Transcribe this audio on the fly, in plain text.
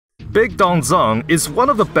Big Dong Zhong is one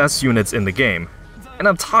of the best units in the game, and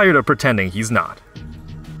I'm tired of pretending he's not.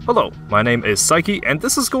 Hello, my name is Psyche, and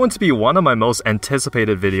this is going to be one of my most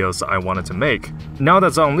anticipated videos I wanted to make. Now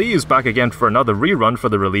that Zhongli is back again for another rerun for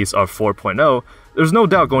the release of 4.0, there's no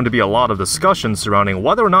doubt going to be a lot of discussion surrounding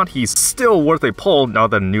whether or not he's still worth a pull now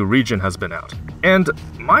that a new region has been out. And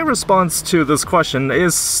my response to this question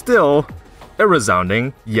is still a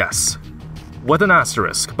resounding yes. With an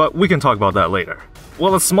asterisk, but we can talk about that later.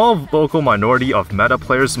 While a small vocal minority of meta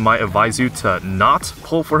players might advise you to not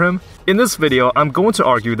pull for him, in this video I'm going to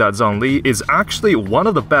argue that Zhongli is actually one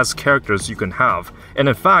of the best characters you can have, and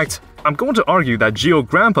in fact, I'm going to argue that Geo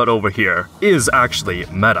Grandpa over here is actually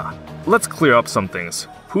meta. Let's clear up some things.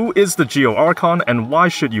 Who is the Geo Archon and why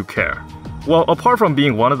should you care? Well, apart from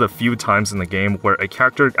being one of the few times in the game where a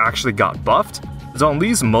character actually got buffed,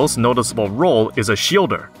 Zhongli's most noticeable role is a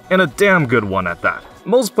shielder, and a damn good one at that.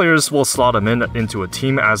 Most players will slot him into a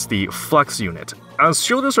team as the flex unit, as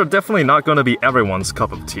shielders are definitely not going to be everyone's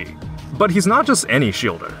cup of tea. But he's not just any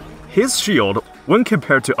shielder. His shield, when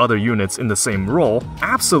compared to other units in the same role,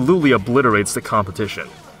 absolutely obliterates the competition.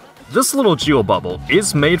 This little Geo bubble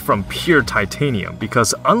is made from pure titanium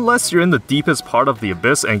because unless you're in the deepest part of the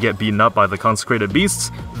abyss and get beaten up by the consecrated beasts,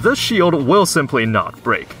 the shield will simply not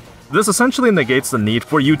break. This essentially negates the need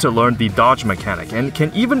for you to learn the dodge mechanic and can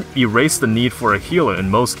even erase the need for a healer in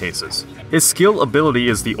most cases. His skill ability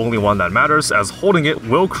is the only one that matters, as holding it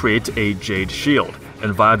will create a Jade shield,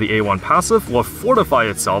 and via the A1 passive will fortify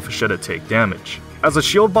itself should it take damage. As a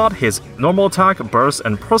shield bot, his normal attack, burst,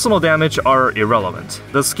 and personal damage are irrelevant.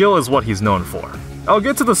 The skill is what he's known for. I'll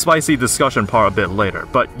get to the spicy discussion part a bit later,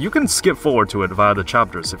 but you can skip forward to it via the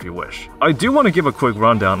chapters if you wish. I do want to give a quick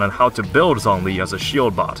rundown on how to build Zhongli as a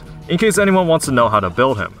shield bot, in case anyone wants to know how to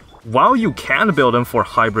build him. While you can build him for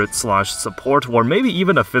hybrid/support or maybe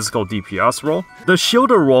even a physical DPS role, the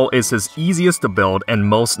shielder role is his easiest to build and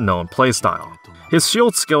most known playstyle. His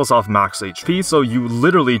shield scales off max HP, so you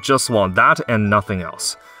literally just want that and nothing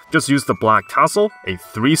else. Just use the Black Tassel, a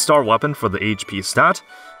 3-star weapon for the HP stat,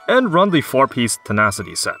 and run the 4-piece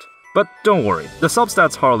Tenacity set. But don't worry, the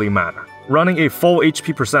substats hardly matter. Running a full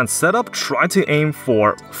HP percent setup, try to aim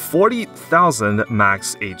for 40,000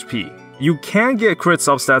 max HP. You can get crit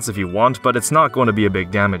substats if you want, but it's not going to be a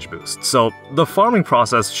big damage boost, so the farming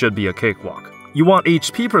process should be a cakewalk. You want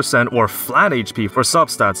HP percent or flat HP for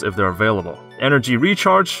substats if they're available. Energy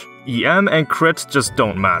recharge, EM, and crit just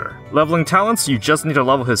don't matter. Leveling talents, you just need to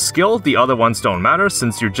level his skill, the other ones don't matter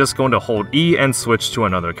since you're just going to hold E and switch to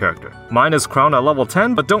another character. Mine is crowned at level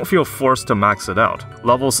 10, but don't feel forced to max it out.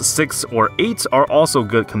 Levels 6 or 8 are also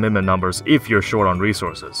good commitment numbers if you're short on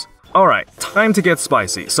resources. Alright, time to get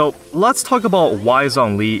spicy, so let's talk about why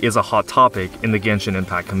Zhongli is a hot topic in the Genshin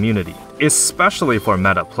Impact community, especially for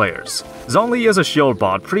meta players. Zhongli as a shield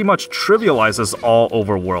bot pretty much trivializes all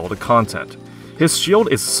overworld content. His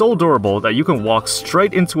shield is so durable that you can walk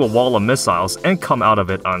straight into a wall of missiles and come out of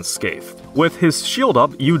it unscathed. With his shield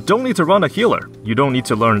up, you don't need to run a healer, you don't need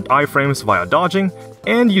to learn iframes via dodging,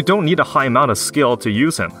 and you don't need a high amount of skill to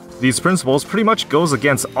use him. These principles pretty much goes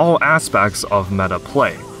against all aspects of meta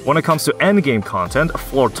play. When it comes to endgame content,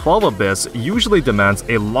 Floor 12 Abyss usually demands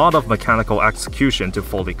a lot of mechanical execution to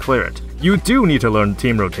fully clear it. You do need to learn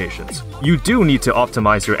team rotations, you do need to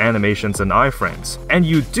optimize your animations and iframes, and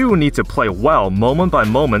you do need to play well moment by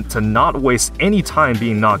moment to not waste any time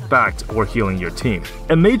being knocked back or healing your team.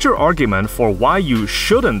 A major argument for why you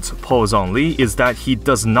shouldn't pull Zhongli is that he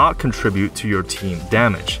does not contribute to your team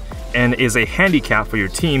damage, and is a handicap for your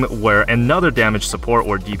team where another damage support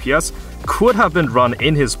or DPS could have been run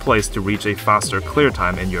in his place to reach a faster clear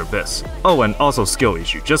time in your abyss. Oh, and also skill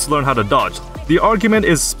issue, just learn how to dodge. The argument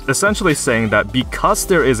is essentially saying that because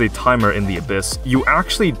there is a timer in the abyss, you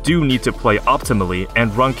actually do need to play optimally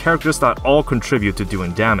and run characters that all contribute to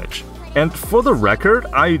doing damage. And for the record,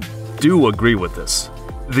 I do agree with this.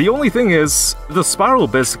 The only thing is, the Spiral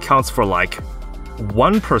Abyss accounts for like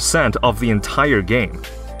 1% of the entire game,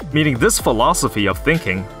 meaning this philosophy of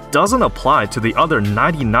thinking doesn't apply to the other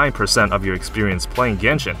 99% of your experience playing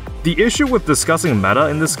Genshin. The issue with discussing meta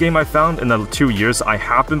in this game I found in the 2 years I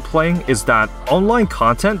have been playing is that online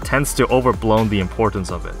content tends to overblow the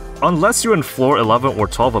importance of it. Unless you're in Floor 11 or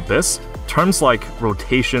 12 Abyss, terms like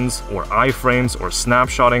rotations or iframes or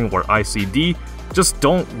snapshotting or ICD just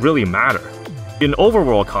don't really matter. In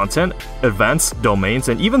overworld content, events, domains,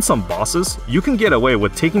 and even some bosses, you can get away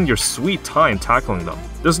with taking your sweet time tackling them.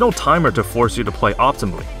 There's no timer to force you to play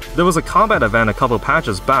optimally. There was a combat event a couple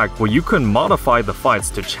patches back where you could modify the fights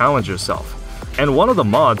to challenge yourself, and one of the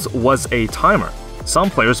mods was a timer. Some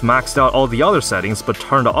players maxed out all the other settings but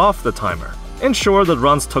turned off the timer. And sure, the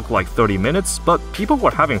runs took like 30 minutes, but people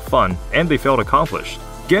were having fun and they felt accomplished.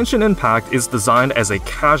 Genshin Impact is designed as a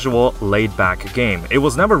casual, laid-back game. It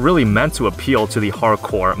was never really meant to appeal to the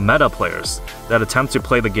hardcore meta players that attempt to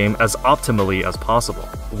play the game as optimally as possible.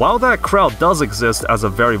 While that crowd does exist as a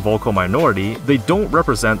very vocal minority, they don't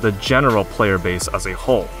represent the general player base as a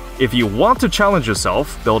whole. If you want to challenge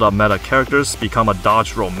yourself, build up meta characters, become a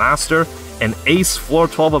dodge roll master, and ace floor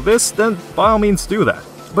 12 Abyss, then by all means do that.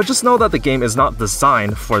 But just know that the game is not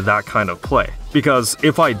designed for that kind of play. Because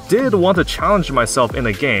if I did want to challenge myself in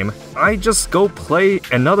a game, I just go play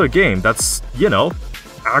another game that's,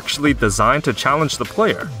 actually designed to challenge the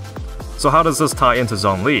player. So how does this tie into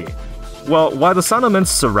Zhongli? Well, while the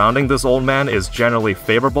sentiments surrounding this old man is generally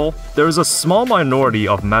favorable, there is a small minority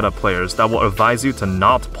of meta players that will advise you to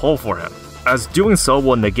not pull for him, as doing so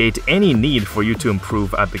will negate any need for you to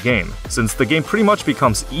improve at the game, since the game pretty much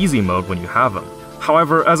becomes easy mode when you have him.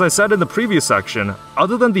 However, as I said in the previous section,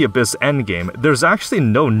 other than the Abyss endgame, there's actually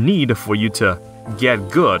no need for you to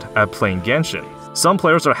get good at playing Genshin. Some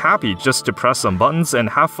players are happy just to press some buttons and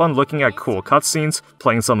have fun looking at cool cutscenes,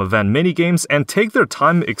 playing some event minigames, and take their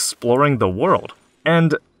time exploring the world.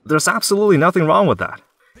 And there's absolutely nothing wrong with that.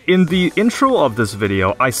 In the intro of this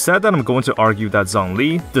video, I said that I'm going to argue that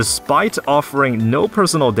Zhongli, despite offering no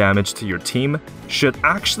personal damage to your team, should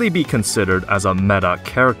actually be considered as a meta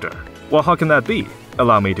character. Well, how can that be?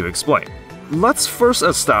 Allow me to explain. Let's first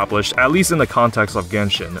establish, at least in the context of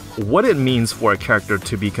Genshin, what it means for a character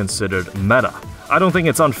to be considered meta. I don't think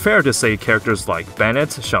it's unfair to say characters like Bennett,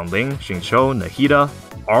 Xiangling, Xingqiu, Nahida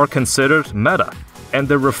are considered meta, and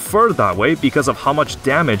they're referred that way because of how much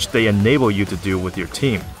damage they enable you to do with your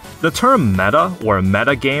team. The term meta or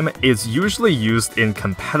metagame is usually used in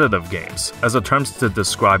competitive games as a term to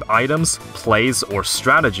describe items, plays, or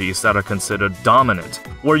strategies that are considered dominant,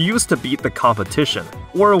 or used to beat the competition,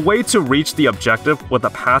 or a way to reach the objective with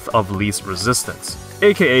a path of least resistance,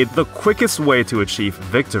 aka the quickest way to achieve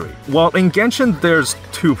victory. While in Genshin there's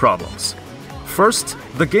two problems. First,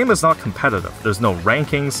 the game is not competitive. There's no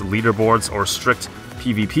rankings, leaderboards, or strict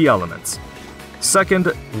PvP elements. Second,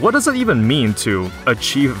 what does it even mean to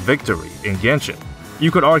achieve victory in Genshin? You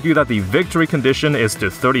could argue that the victory condition is to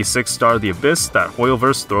 36-star the Abyss that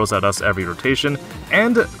Hoyoverse throws at us every rotation,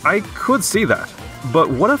 and I could see that. But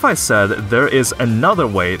what if I said there is another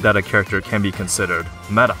way that a character can be considered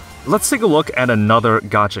meta? Let's take a look at another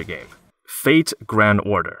gacha game, Fate Grand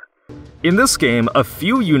Order. In this game, a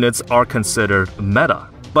few units are considered meta,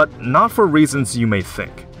 but not for reasons you may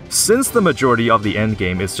think. Since the majority of the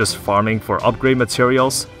endgame is just farming for upgrade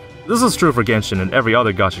materials, this is true for Genshin and every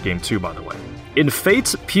other gacha game too, by the way. In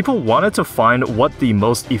Fate, people wanted to find what the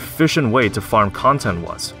most efficient way to farm content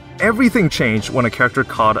was. Everything changed when a character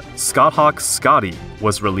called Scothawk Skadi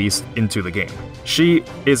was released into the game. She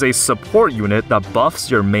is a support unit that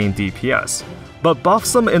buffs your main DPS, but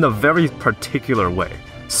buffs them in a very particular way.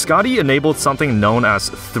 Skadi enabled something known as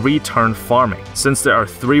 3-turn farming. Since there are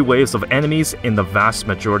 3 waves of enemies in the vast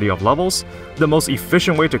majority of levels, the most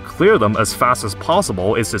efficient way to clear them as fast as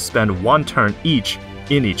possible is to spend 1 turn each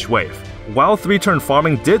in each wave. While 3-turn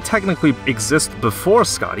farming did technically exist before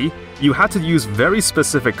Skadi, you had to use very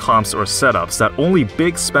specific comps or setups that only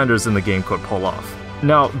big spenders in the game could pull off.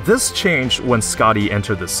 Now, this changed when Skadi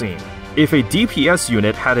entered the scene. If a DPS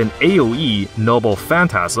unit had an AoE Noble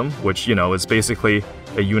Phantasm, which, is basically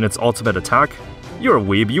a unit's ultimate attack, you're a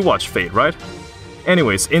weeb, you watch Fate, right?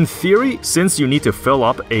 Anyways, in theory, since you need to fill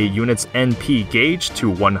up a unit's NP gauge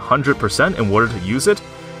to 100% in order to use it,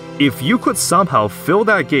 if you could somehow fill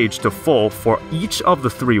that gauge to full for each of the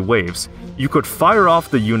 3 waves, you could fire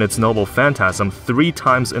off the unit's Noble Phantasm 3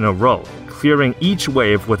 times in a row, clearing each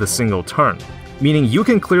wave with a single turn, meaning you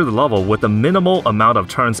can clear the level with the minimal amount of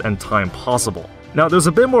turns and time possible. Now, there's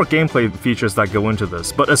a bit more gameplay features that go into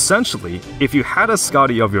this, but essentially, if you had a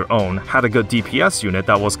Skadi of your own, had a good DPS unit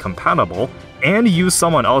that was compatible, and used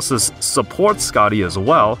someone else's support Skadi as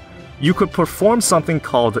well, you could perform something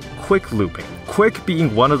called quick looping, quick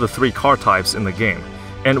being one of the 3 card types in the game,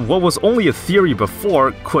 and what was only a theory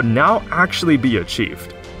before could now actually be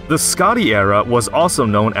achieved. The Skadi era was also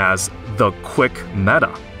known as the quick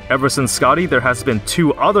meta. Ever since Skadi, there has been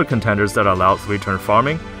 2 other contenders that allowed 3-turn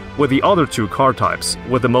farming, with the other 2 card types,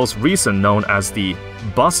 with the most recent known as the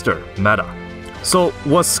Buster meta. So,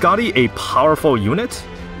 was Skadi a powerful unit?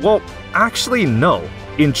 Well, actually no.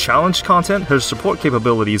 In challenge content, her support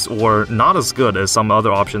capabilities were not as good as some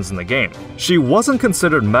other options in the game. She wasn't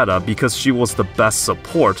considered meta because she was the best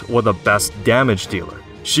support or the best damage dealer.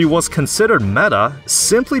 She was considered meta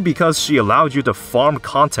simply because she allowed you to farm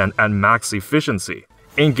content at max efficiency.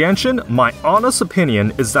 In Genshin, my honest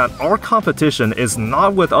opinion is that our competition is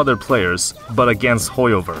not with other players, but against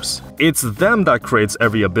Hoyoverse. It's them that creates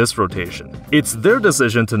every Abyss rotation. It's their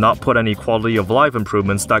decision to not put any quality of life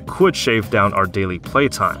improvements that could shave down our daily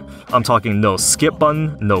playtime. I'm talking no skip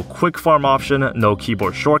button, no quick farm option, no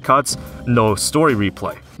keyboard shortcuts, no story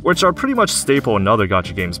replay, which are pretty much staple in other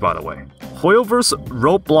gacha games by the way. Hoyoverse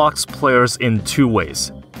roadblocks players in two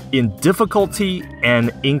ways: in difficulty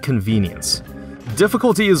and inconvenience.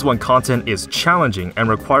 Difficulty is when content is challenging and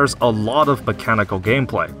requires a lot of mechanical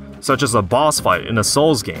gameplay, such as a boss fight in a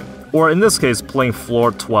Souls game, or in this case playing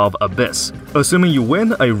Floor 12 Abyss. Assuming you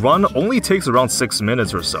win, a run only takes around 6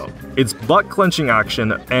 minutes or so. It's butt-clenching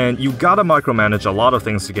action, and you gotta micromanage a lot of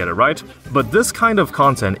things to get it right, but this kind of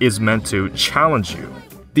content is meant to challenge you.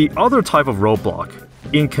 The other type of roadblock,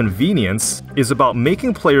 inconvenience, is about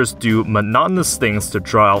making players do monotonous things to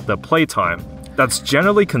draw out their playtime. That's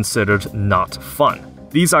generally considered not fun.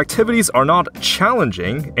 These activities are not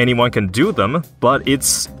challenging, anyone can do them, but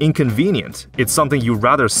it's inconvenient. It's something you'd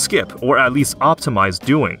rather skip or at least optimize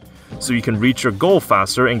doing, so you can reach your goal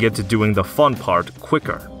faster and get to doing the fun part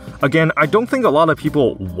quicker. Again, I don't think a lot of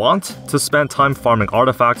people want to spend time farming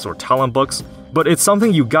artifacts or talent books, but it's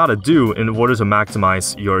something you gotta do in order to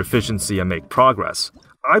maximize your efficiency and make progress.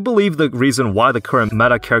 I believe the reason why the current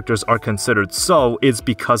meta characters are considered so is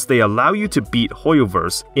because they allow you to beat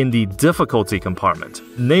Hoyoverse in the difficulty compartment,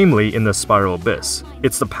 namely in the Spiral Abyss.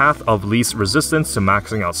 It's the path of least resistance to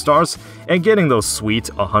maxing out stars and getting those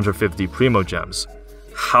sweet 150 Primo Gems.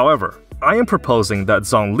 However, I am proposing that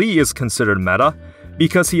Zhongli is considered meta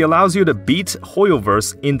because he allows you to beat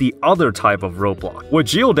Hoyoverse in the other type of roadblock. What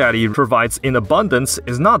GeoDaddy provides in abundance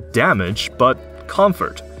is not damage, but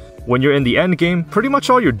comfort. When you're in the endgame, pretty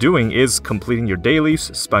much all you're doing is completing your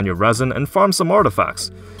dailies, spend your resin, and farm some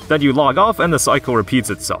artifacts. Then you log off and the cycle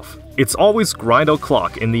repeats itself. It's always grind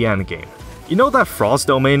o'clock in the endgame. You know that Frost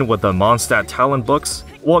domain with the Mondstadt talent books?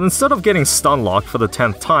 Well, instead of getting stun locked for the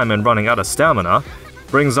 10th time and running out of stamina,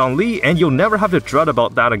 bring Zhongli and you'll never have to dread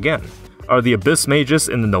about that again. Are the Abyss mages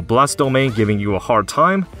in the Noblesse domain giving you a hard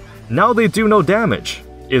time? Now they do no damage.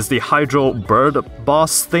 Is the Hydro Bird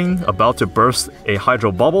boss thing about to burst a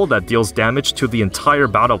Hydro Bubble that deals damage to the entire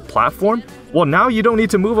battle platform? Well, now you don't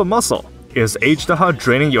need to move a muscle. Is Ajdaha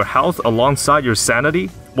draining your health alongside your sanity?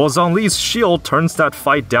 Well, Zhongli's shield turns that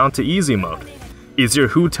fight down to easy mode. Is your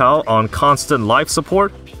Hu Tao on constant life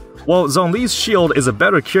support? Well, Zhongli's shield is a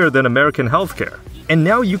better cure than American healthcare. And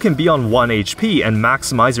now you can be on 1 HP and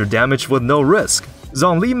maximize your damage with no risk.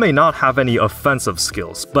 Zhongli may not have any offensive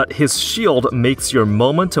skills, but his shield makes your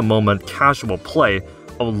moment-to-moment casual play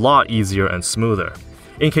a lot easier and smoother.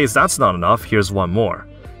 In case that's not enough, here's one more.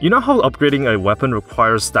 You know how upgrading a weapon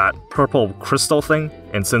requires that purple crystal thing?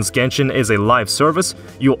 And since Genshin is a live service,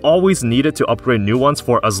 you'll always need it to upgrade new ones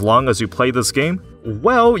for as long as you play this game?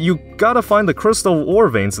 Well, you gotta find the crystal ore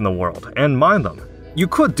veins in the world and mine them. You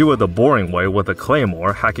could do it the boring way with a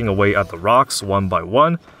claymore, hacking away at the rocks one by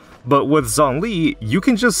one, but with Zhongli, you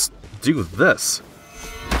can just do this.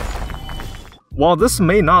 While this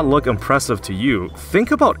may not look impressive to you,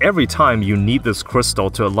 think about every time you need this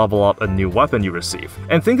crystal to level up a new weapon you receive.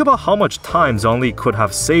 And think about how much time Zhongli could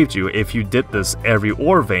have saved you if you did this every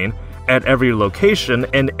ore vein, at every location,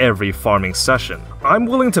 and every farming session. I'm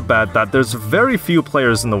willing to bet that there's very few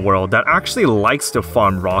players in the world that actually likes to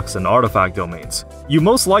farm rocks and artifact domains. You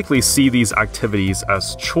most likely see these activities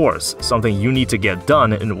as chores, something you need to get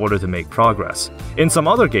done in order to make progress. In some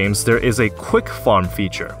other games, there is a quick farm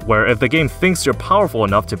feature, where if the game thinks you're powerful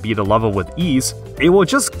enough to beat a level with ease, it will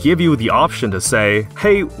just give you the option to say,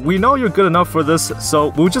 hey, we know you're good enough for this, so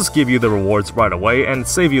we'll just give you the rewards right away and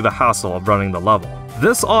save you the hassle of running the level.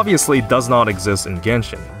 This obviously does not exist in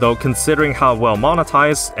Genshin, though considering how well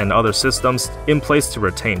monetized and other systems in place to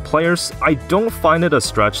retain players, I don't find it a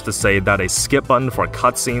stretch to say that a skip button for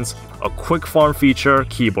cutscenes, a quick farm feature,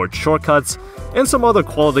 keyboard shortcuts, and some other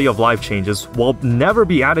quality of life changes will never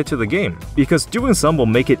be added to the game, because doing some will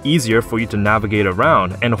make it easier for you to navigate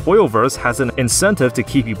around, and Hoyoverse has an incentive to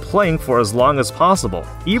keep you playing for as long as possible,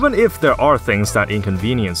 even if there are things that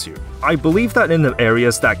inconvenience you. I believe that in the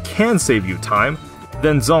areas that can save you time,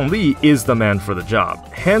 then Zhongli is the man for the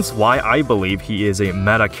job, hence why I believe he is a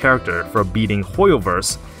meta character for beating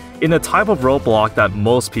Hoyoverse in a type of roadblock that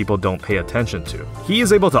most people don't pay attention to. He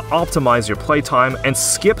is able to optimize your playtime and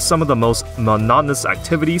skip some of the most monotonous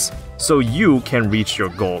activities so you can reach your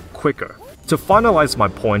goal quicker. To finalize my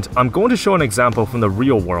point, I'm going to show an example from the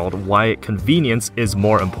real world why convenience is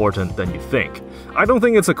more important than you think. I don't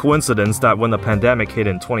think it's a coincidence that when the pandemic hit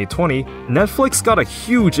in 2020, Netflix got a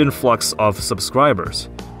huge influx of subscribers.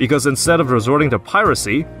 because instead of resorting to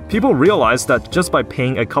piracy, people realized that just by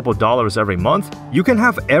paying a couple dollars every month, you can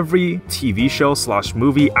have every TV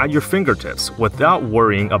show/movie at your fingertips without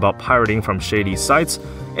worrying about pirating from shady sites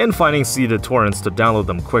and finding seeded torrents to download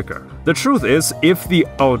them quicker. The truth is, if the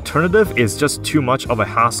alternative is just too much of a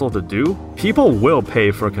hassle to do, people will pay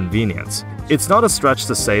for convenience. It's not a stretch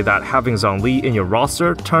to say that having Zhongli in your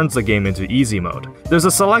roster turns the game into easy mode. There's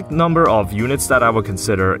a select number of units that I would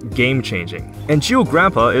consider game-changing, and Geo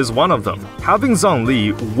Grandpa is one of them. Having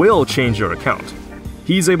Zhongli will change your account.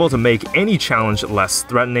 He's able to make any challenge less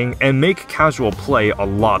threatening and make casual play a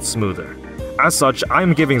lot smoother. As such,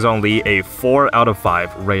 I'm giving Zhongli a 4 out of 5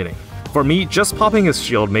 rating. For me, just popping his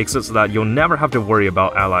shield makes it so that you'll never have to worry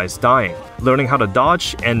about allies dying, learning how to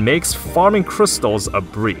dodge, and makes farming crystals a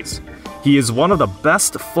breeze. He is one of the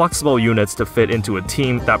best flexible units to fit into a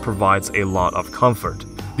team that provides a lot of comfort.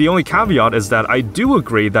 The only caveat is that I do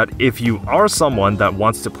agree that if you are someone that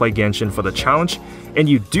wants to play Genshin for the challenge, and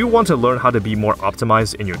you do want to learn how to be more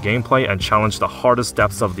optimized in your gameplay and challenge the hardest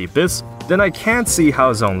depths of the abyss, then I can't see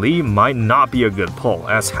how Zhongli might not be a good pull,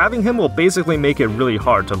 as having him will basically make it really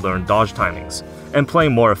hard to learn dodge timings and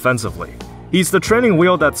playing more offensively. He's the training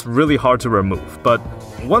wheel that's really hard to remove, but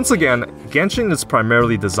once again, Genshin is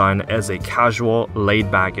primarily designed as a casual,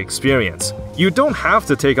 laid-back experience. You don't have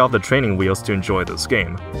to take off the training wheels to enjoy this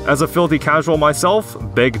game. As a filthy casual myself,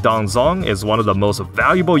 Big Dong Zhong is one of the most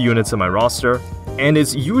valuable units in my roster, and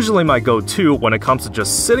is usually my go-to when it comes to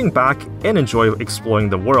just sitting back and enjoy exploring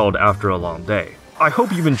the world after a long day. I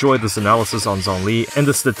hope you've enjoyed this analysis on Zhongli and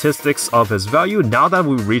the statistics of his value now that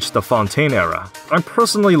we've reached the Fontaine era. I'm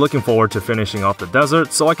personally looking forward to finishing off the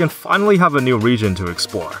desert so I can finally have a new region to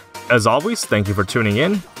explore. As always, thank you for tuning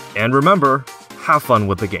in, and remember, have fun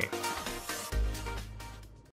with the game.